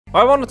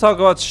I want to talk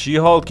about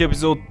She-Hulk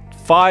episode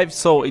 5,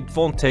 so it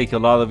won't take a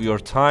lot of your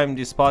time,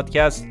 this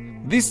podcast.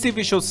 This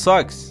TV show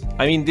sucks.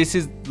 I mean, this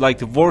is like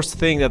the worst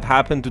thing that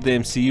happened to the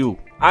MCU.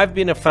 I've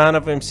been a fan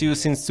of MCU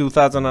since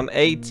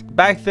 2008.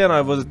 Back then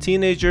I was a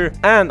teenager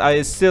and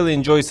I still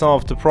enjoy some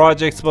of the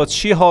projects, but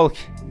She-Hulk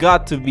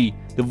got to be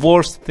the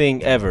worst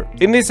thing ever.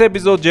 In this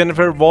episode,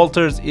 Jennifer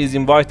Walters is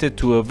invited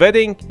to a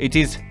wedding. It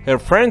is her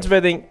friend's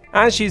wedding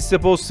and she's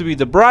supposed to be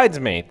the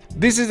bridesmaid.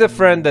 This is a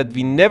friend that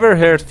we never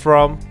heard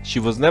from, she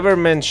was never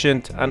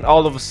mentioned, and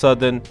all of a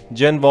sudden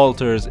Jen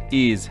Walters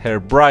is her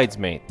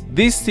bridesmaid.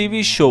 This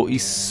TV show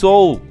is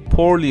so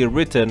poorly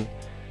written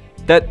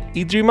that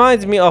it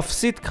reminds me of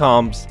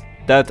sitcoms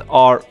that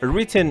are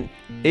written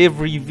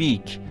every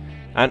week,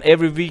 and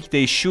every week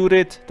they shoot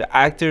it. The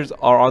actors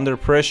are under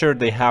pressure,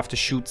 they have to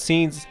shoot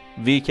scenes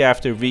week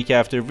after week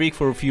after week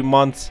for a few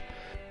months.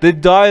 The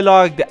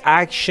dialogue, the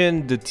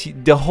action,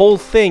 the whole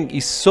thing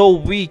is so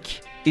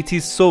weak, it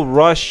is so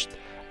rushed,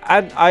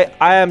 and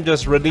I am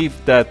just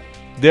relieved that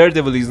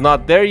Daredevil is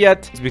not there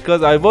yet. It's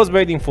because I was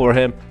waiting for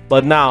him,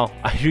 but now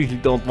I really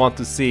don't want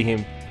to see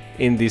him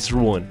in this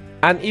ruin.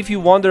 And if you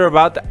wonder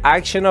about the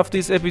action of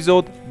this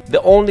episode,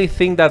 the only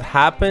thing that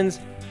happens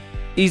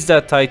is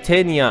that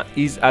Tatiana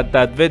is at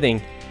that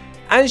wedding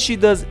and she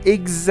does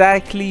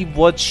exactly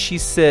what she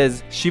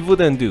says she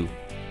wouldn't do.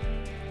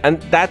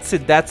 And that's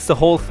it, that's the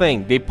whole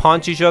thing. They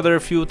punch each other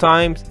a few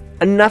times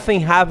and nothing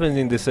happens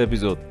in this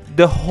episode.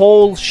 The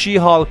whole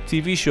She-Hulk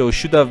TV show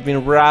should have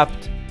been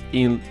wrapped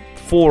in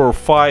 4 or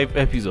 5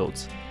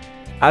 episodes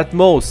at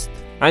most.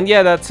 And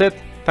yeah, that's it.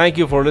 Thank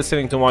you for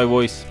listening to my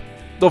voice.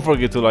 Don't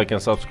forget to like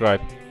and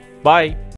subscribe. Bye.